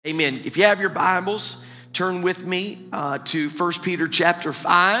Amen. If you have your Bibles, turn with me to 1 Peter chapter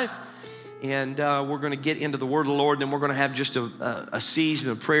 5. And we're going to get into the word of the Lord. And then we're going to have just a season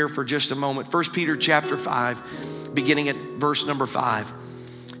of prayer for just a moment. 1 Peter chapter 5, beginning at verse number 5.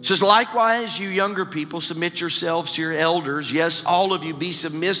 It says, likewise, you younger people, submit yourselves to your elders. Yes, all of you be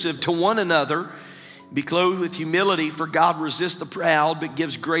submissive to one another. Be clothed with humility, for God resists the proud, but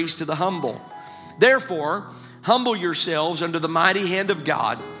gives grace to the humble. Therefore, humble yourselves under the mighty hand of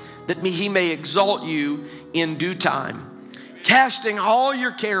God, that he may exalt you in due time, casting all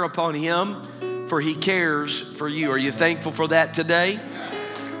your care upon him, for he cares for you. Are you thankful for that today?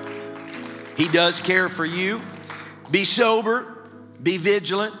 He does care for you. Be sober, be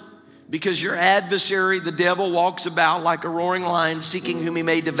vigilant, because your adversary, the devil, walks about like a roaring lion, seeking whom he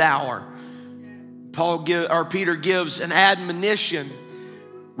may devour. Peter gives an admonition: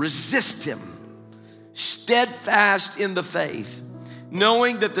 resist him, steadfast in the faith,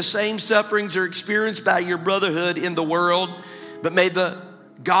 knowing that the same sufferings are experienced by your brotherhood in the world, but may the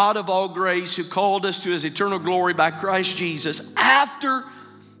God of all grace, who called us to his eternal glory by Christ Jesus, after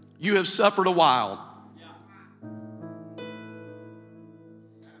you have suffered a while,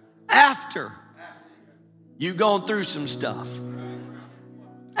 after you've gone through some stuff,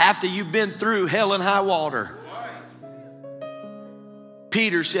 after you've been through hell and high water,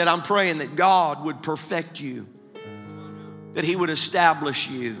 Peter said, I'm praying that God would perfect you, that he would establish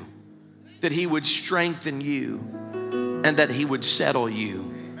you, that he would strengthen you, and that he would settle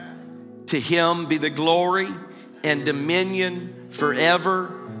you. To him be the glory and dominion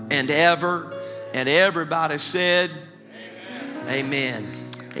forever and ever. And everybody said, amen.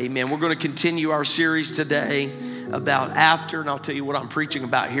 Amen. We're going to continue our series today about after, and I'll tell you what I'm preaching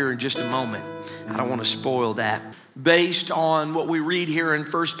about here in just a moment. I don't want to spoil that. Based on what we read here in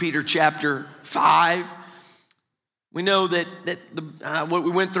 1 Peter chapter 5, we know that what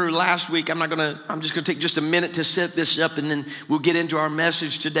we went through last week, I'm just going to take just a minute to set this up, and then we'll get into our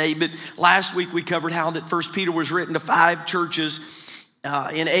message today. But last week we covered how that 1 Peter was written to 5 churches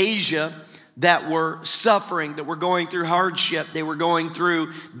in Asia that were suffering, that were going through hardship. They were going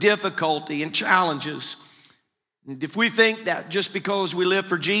through difficulty and challenges. And if we think that just because we live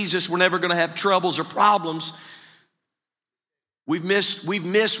for Jesus, we're never going to have troubles or problems, we've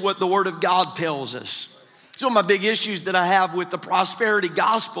missed what the Word of God tells us. So one of my big issues that I have with the prosperity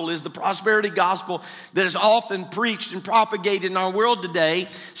gospel is the prosperity gospel that is often preached and propagated in our world today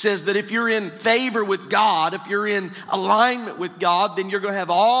says that if you're in favor with God, if you're in alignment with God, then you're going to have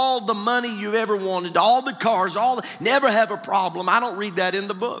all the money you've ever wanted, all the cars, never have a problem. I don't read that in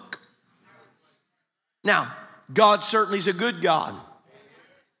the book. Now, God certainly is a good God.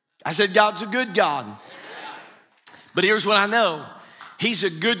 I said God's a good God. But here's what I know. He's a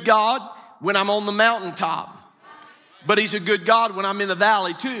good God when I'm on the mountaintop. But he's a good God when I'm in the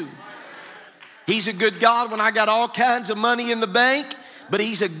valley too. He's a good God when I got all kinds of money in the bank. But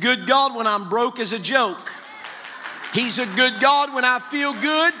he's a good God when I'm broke as a joke. He's a good God when I feel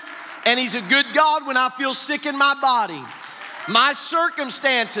good. And he's a good God when I feel sick in my body. My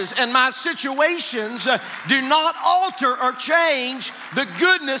circumstances and my situations do not alter or change the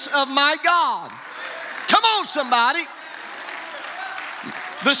goodness of my God. Come on, somebody.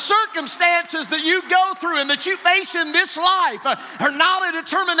 The circumstances that you go through and that you face in this life are not a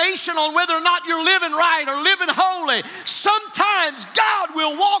determination on whether or not you're living right or living holy. Sometimes God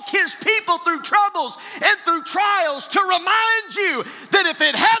will walk his people through troubles and through trials to remind you that if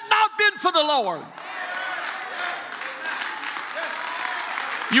it had not been for the Lord,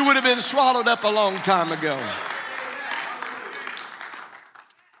 you would have been swallowed up a long time ago.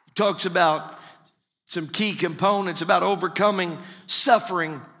 He talks about some key components about overcoming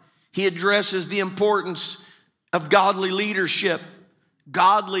suffering. He addresses the importance of godly leadership,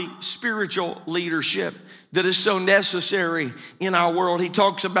 godly spiritual leadership that is so necessary in our world. He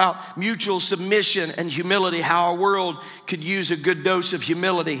talks about mutual submission and humility, how our world could use a good dose of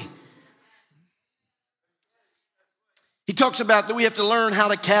humility. He talks about that we have to learn how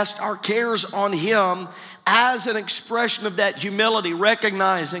to cast our cares on him as an expression of that humility,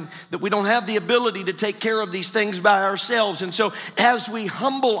 recognizing that we don't have the ability to take care of these things by ourselves. And so as we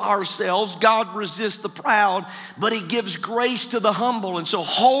humble ourselves, God resists the proud, but he gives grace to the humble. And so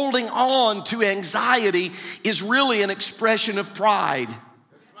holding on to anxiety is really an expression of pride. Is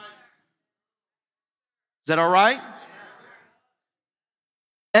that all right?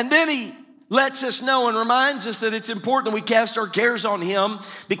 And then he lets us know and reminds us that it's important we cast our cares on him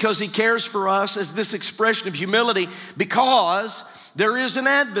because he cares for us as this expression of humility, because there is an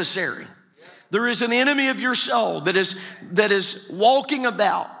adversary. There is an enemy of your soul that is walking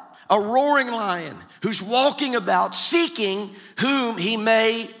about a roaring lion who's walking about seeking whom he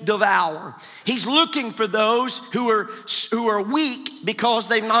may devour. He's looking for those who are weak because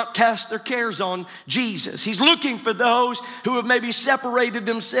they've not cast their cares on Jesus. He's looking for those who have maybe separated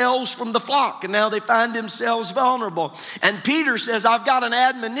themselves from the flock and now they find themselves vulnerable. And Peter says, I've got an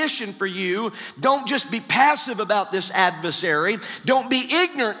admonition for you. Don't just be passive about this adversary. Don't be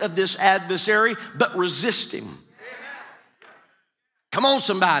ignorant of this adversary, but resist him. Come on,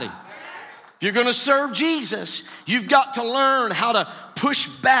 somebody. If you're going to serve Jesus, you've got to learn how to push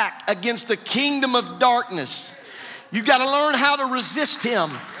back against the kingdom of darkness. You've got to learn how to resist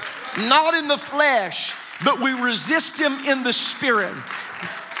him, not in the flesh, but we resist him in the spirit.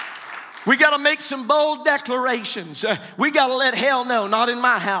 We got to make some bold declarations. We got to let hell know, not in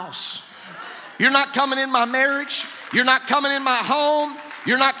my house. You're not coming in my marriage. You're not coming in my home.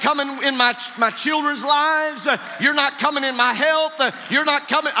 You're not coming in my children's lives. You're not coming in my health. You're not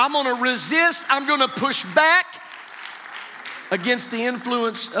coming. I'm going to resist. I'm going to push back against the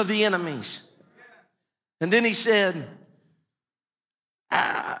influence of the enemies. And then he said,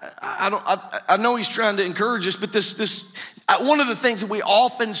 I know he's trying to encourage us, but one of the things that we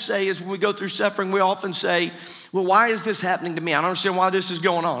often say is when we go through suffering, we often say, well, why is this happening to me? I don't understand why this is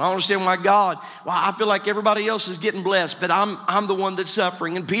going on. I don't understand why I feel like everybody else is getting blessed, but I'm the one that's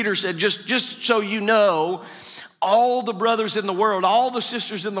suffering. And Peter said, just so you know, all the brothers in the world, all the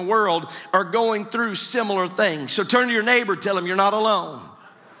sisters in the world are going through similar things. So turn to your neighbor, tell him you're not alone.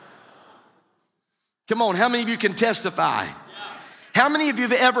 Come on, how many of you can testify? How many of you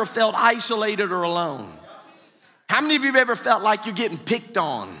have ever felt isolated or alone? How many of you have ever felt like you're getting picked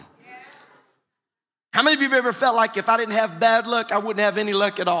on? How many of you have ever felt like if I didn't have bad luck, I wouldn't have any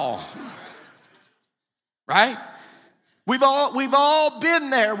luck at all? Right? We've all been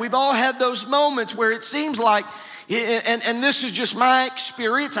there. We've all had those moments where it seems like, and this is just my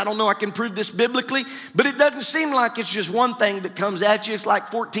experience. I don't know I can prove this biblically, but it doesn't seem like it's just one thing that comes at you. It's like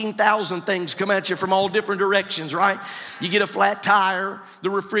 14,000 things come at you from all different directions, right? You get a flat tire, the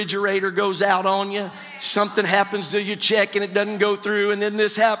refrigerator goes out on you, something happens to your check and it doesn't go through, and then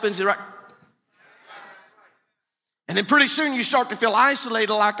this happens, right? And then pretty soon you start to feel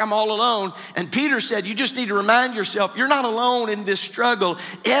isolated, like I'm all alone. And Peter said, you just need to remind yourself, you're not alone in this struggle.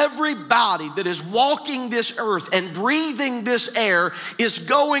 Everybody that is walking this earth and breathing this air is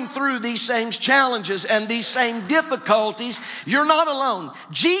going through these same challenges and these same difficulties. You're not alone.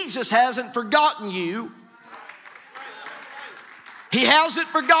 Jesus hasn't forgotten you. He hasn't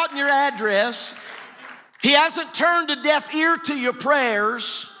forgotten your address. He hasn't turned a deaf ear to your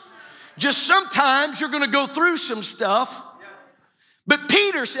prayers. Just sometimes you're going to go through some stuff. But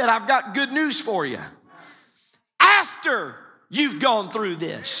Peter said, I've got good news for you. After you've gone through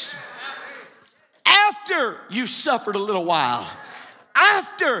this, after you've suffered a little while,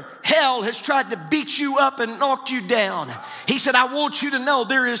 after hell has tried to beat you up and knock you down, he said, I want you to know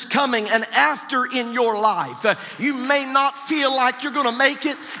there is coming an after in your life. You may not feel like you're going to make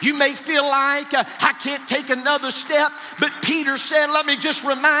it. You may feel like I can't take another step. But Peter said, let me just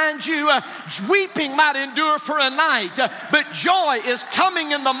remind you, weeping might endure for a night, but joy is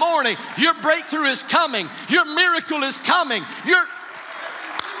coming in the morning. Your breakthrough is coming. Your miracle is coming.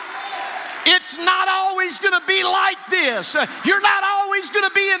 It's not always going to be like this. You're not always going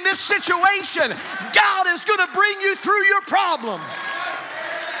to be in this situation. God is going to bring you through your problem.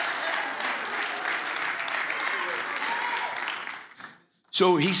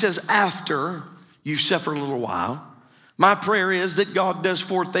 So he says, after you suffer a little while, my prayer is that God does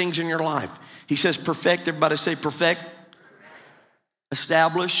 4 things in your life. He says, perfect. Everybody say perfect.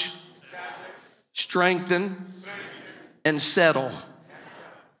 Establish, strengthen, and settle.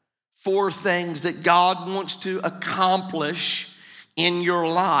 4 things that God wants to accomplish in your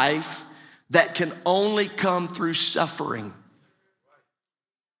life that can only come through suffering.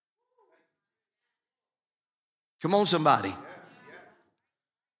 Come on, somebody.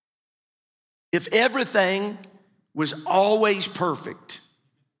 If everything was always perfect,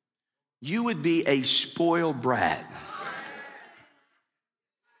 you would be a spoiled brat.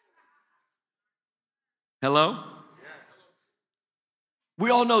 Hello? We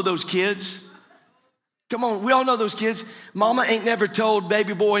all know those kids. Come on, we all know those kids. Mama ain't never told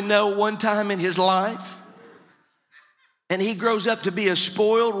baby boy no one time in his life. And he grows up to be a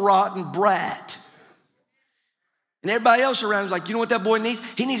spoiled, rotten brat. And everybody else around is like, you know what that boy needs?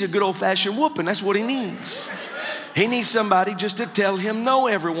 He needs a good old-fashioned whooping. That's what he needs. He needs somebody just to tell him no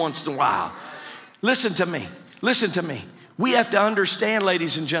every once in a while. Listen to me. Listen to me. We have to understand,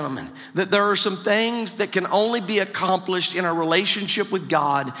 ladies and gentlemen, that there are some things that can only be accomplished in a relationship with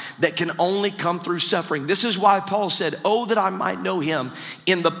God that can only come through suffering. This is why Paul said, oh, that I might know him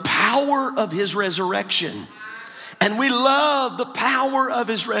in the power of his resurrection. And we love the power of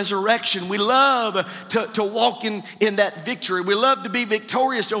his resurrection. We love to walk in that victory. We love to be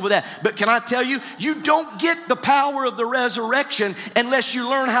victorious over that. But can I tell you, you don't get the power of the resurrection unless you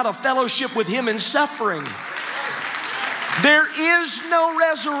learn how to fellowship with him in suffering. There is no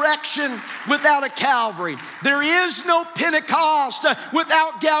resurrection without a Calvary. There is no Pentecost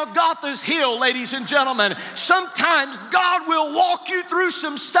without Golgotha's hill, ladies and gentlemen. Sometimes God will walk you through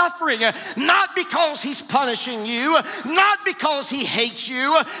some suffering, not because he's punishing you, not because he hates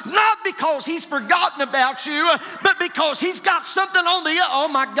you, not because he's forgotten about you, but because he's got something on the, oh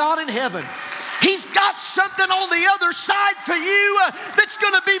my God in heaven. He's got something on the other side for you that's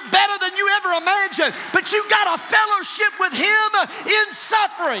going to be better than you ever imagined. But you got a fellowship with him in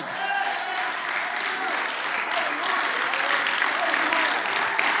suffering.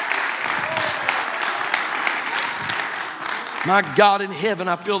 My God in heaven,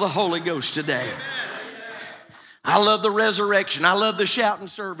 I feel the Holy Ghost today. I love the resurrection. I love the shouting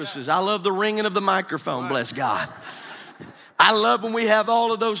services. I love the ringing of the microphone, bless God. I love when we have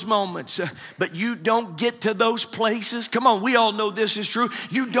all of those moments, but you don't get to those places. Come on, we all know this is true.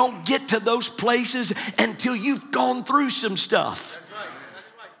 You don't get to those places until you've gone through some stuff. That's right.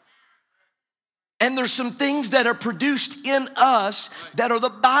 That's right. And there's some things that are produced in us that are the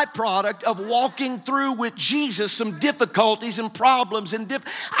byproduct of walking through with Jesus some difficulties and problems.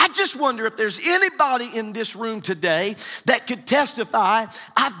 I just wonder if there's anybody in this room today that could testify,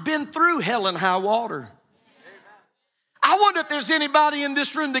 I've been through hell and high water. I wonder if there's anybody in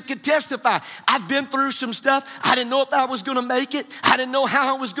this room that could testify. I've been through some stuff. I didn't know if I was going to make it. I didn't know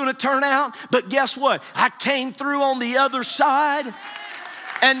how it was going to turn out. But guess what? I came through on the other side.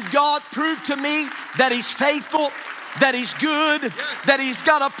 And God proved to me that he's faithful, that he's good, that he's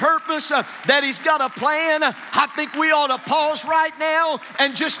got a purpose, that he's got a plan. I think we ought to pause right now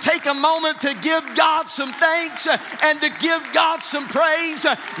and just take a moment to give God some thanks and to give God some praise.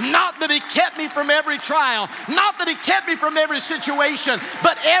 Not that he kept me from every trial, not that he kept me from every situation,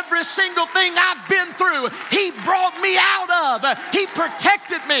 but every single thing I've been through, he brought me out of. He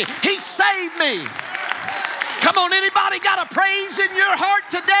protected me. He saved me. Come on, anybody got a praise in your heart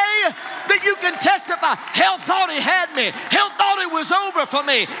today that you can testify? Hell thought he had me. Hell thought it was over for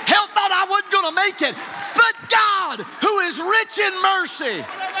me. Hell thought I wasn't going to make it. But God, who is rich in mercy.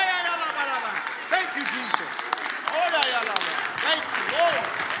 Thank you, Jesus. Thank you, Lord.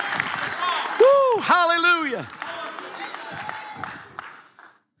 Woo, hallelujah.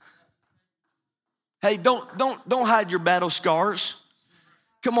 Hey, don't hide your battle scars.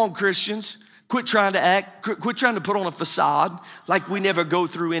 Come on, Christians. Quit trying to act, quit trying to put on a facade like we never go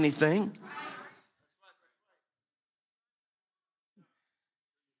through anything.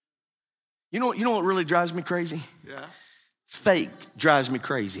 You know what really drives me crazy? Yeah. Fake drives me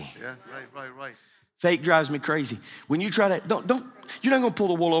crazy. Yeah, right. Fake drives me crazy. When you try to, you're not gonna pull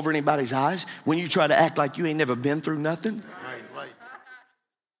the wool over anybody's eyes when you try to act like you ain't never been through nothing. Right.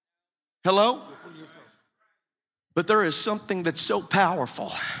 Hello? But there is something that's so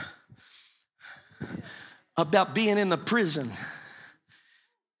powerful about being in the prison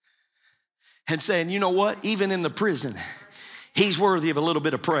and saying, you know what, even in the prison, he's worthy of a little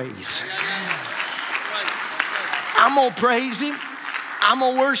bit of praise. I'm gonna praise him. I'm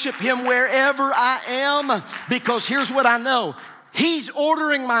gonna worship him wherever I am, because here's what I know. He's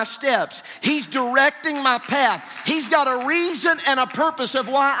ordering my steps. He's directing my path. He's got a reason and a purpose of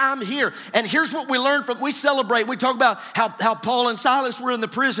why I'm here. And here's what we learn from, we celebrate, we talk about how Paul and Silas were in the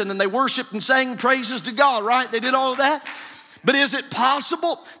prison and they worshiped and sang praises to God, right? They did all of that. But is it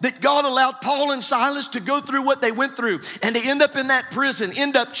possible that God allowed Paul and Silas to go through what they went through and to end up in that prison,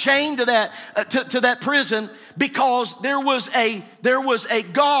 end up chained to that prison because there was a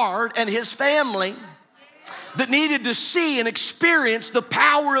guard and his family that needed to see and experience the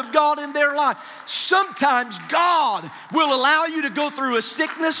power of God in their life? Sometimes God will allow you to go through a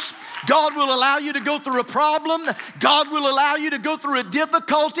sickness. God will allow you to go through a problem. God will allow you to go through a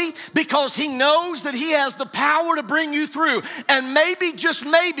difficulty because he knows that he has the power to bring you through. And maybe, just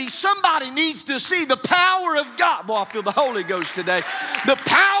maybe, somebody needs to see the power of God. Boy, I feel the Holy Ghost today. The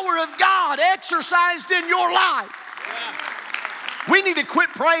power of God exercised in your life. We need to quit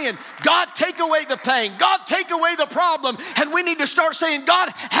praying, God, take away the pain. God, take away the problem. And we need to start saying, God,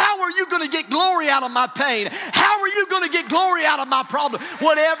 how are you going to get glory out of my pain? How are you going to get glory out of my problem?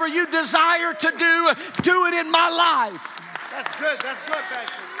 Whatever you desire to do it in my life. That's good, Pastor. That's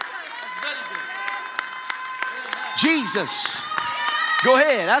very good. Jesus. Go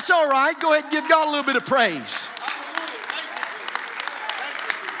ahead. That's all right. Go ahead and give God a little bit of praise.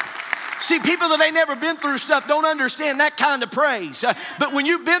 See, people that ain't never been through stuff don't understand that kind of praise. But when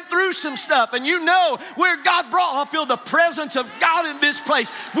you've been through some stuff and you know where God brought, I feel the presence of God in this place.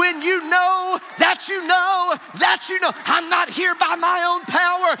 When you know that you know that you know, I'm not here by my own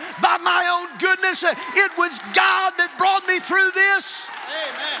power, by my own goodness. It was God that brought me through this.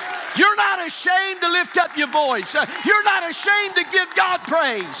 Amen. You're not ashamed to lift up your voice. You're not ashamed to give God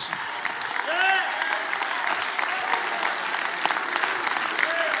praise. Yeah.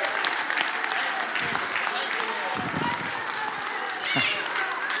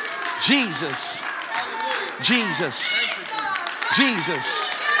 Jesus, Jesus,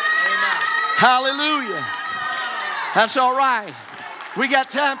 Jesus. Hallelujah. That's all right. We got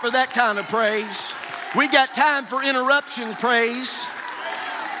time for that kind of praise. We got time for interruption praise.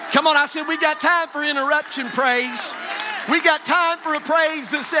 Come on, I said we got time for interruption praise. We got time for a praise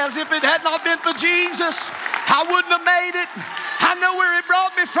that says, if it had not been for Jesus, I wouldn't have made it. I know where it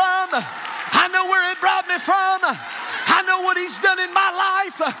brought me from. I know where it brought me from. I know what he's done in my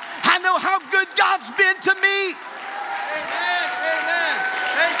life. I know how good God's been to me. Amen, amen.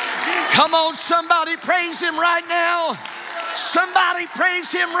 Thank you, Jesus. Come on, somebody praise him right now. Somebody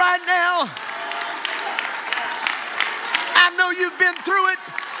praise him right now. I know you've been through it,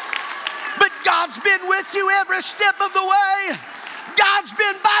 but God's been with you every step of the way. God's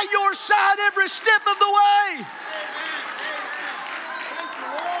been by your side every step of the way.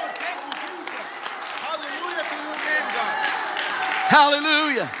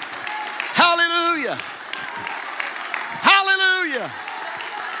 Hallelujah. Hallelujah. Hallelujah.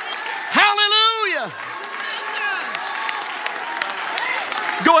 Hallelujah.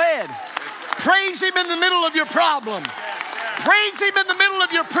 Go ahead. Praise him in the middle of your problem. Praise him in the middle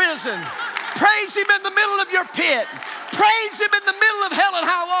of your prison. Praise him in the middle of your pit. Praise him in the middle of hell and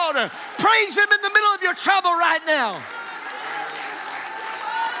high water. Praise him in the middle of your trouble right now.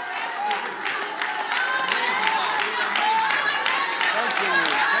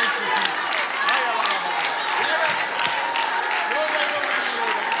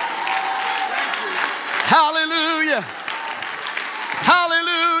 Hallelujah.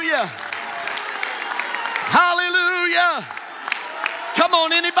 Hallelujah. Hallelujah. Come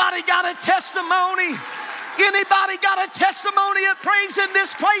on, anybody got a testimony? Anybody got a testimony of praise in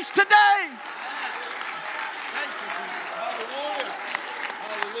this place today? Thank you, Jesus. Hallelujah.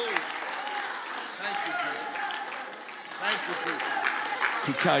 Hallelujah. Thank you, Jesus. Thank you, Jesus.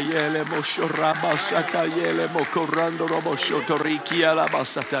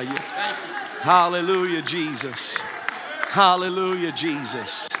 Hallelujah, Jesus. Hallelujah,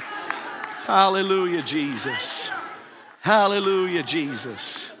 Jesus. Hallelujah, Jesus. Hallelujah,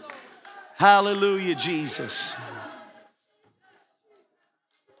 Jesus. Hallelujah, Jesus.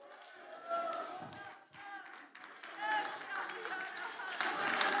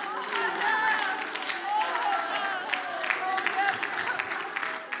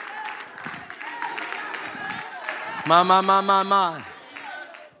 My.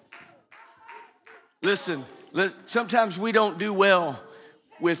 Listen, sometimes we don't do well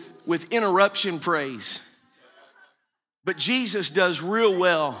with interruption praise. But Jesus does real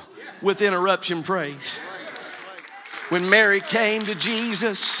well with interruption praise. When Mary came to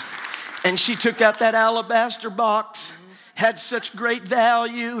Jesus and she took out that alabaster box, had such great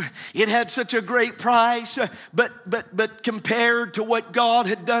value, it had such a great price, but compared to what God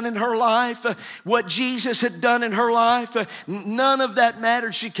had done in her life, what Jesus had done in her life, none of that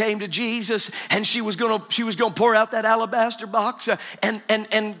mattered. She came to Jesus and she was gonna pour out that alabaster box, and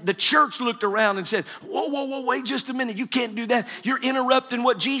the church looked around and said, whoa, wait just a minute, you can't do that. You're interrupting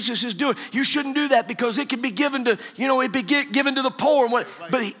what Jesus is doing. You shouldn't do that because it could be given to, it'd be given to the poor. And what,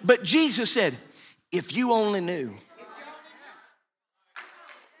 but Jesus said, if you only knew.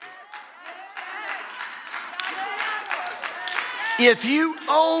 If you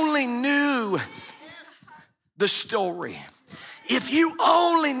only knew the story, if you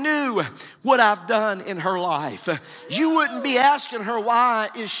only knew what I've done in her life, you wouldn't be asking her, why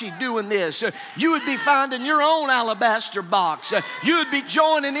is she doing this? You would be finding your own alabaster box. You would be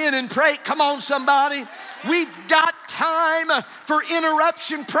joining in and pray. Come on, somebody. We've got time for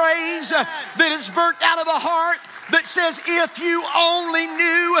interruption praise that is birthed out of a heart that says, if you only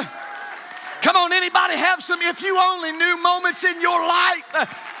knew. Come on, anybody have some if you only knew moments in your life?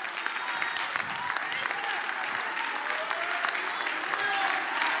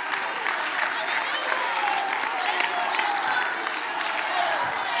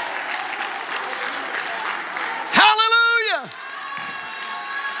 Hallelujah.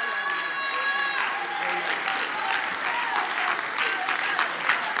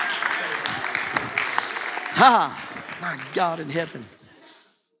 My God in heaven.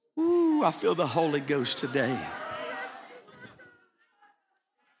 Ooh, I feel the Holy Ghost today.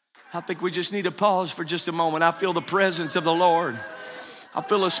 I think we just need to pause for just a moment. I feel the presence of the Lord. I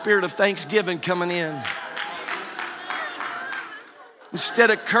feel a spirit of thanksgiving coming in.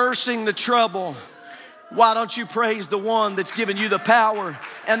 Instead of cursing the trouble, why don't you praise the one that's given you the power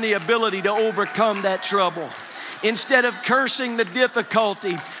and the ability to overcome that trouble? Instead of cursing the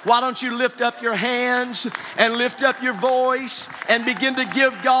difficulty, why don't you lift up your hands and lift up your voice and begin to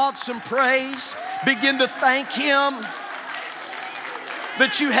give God some praise? Begin to thank Him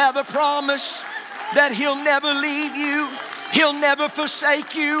that you have a promise that He'll never leave you. He'll never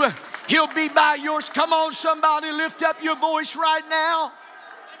forsake you. He'll be by yours. Come on, somebody, lift up your voice right now.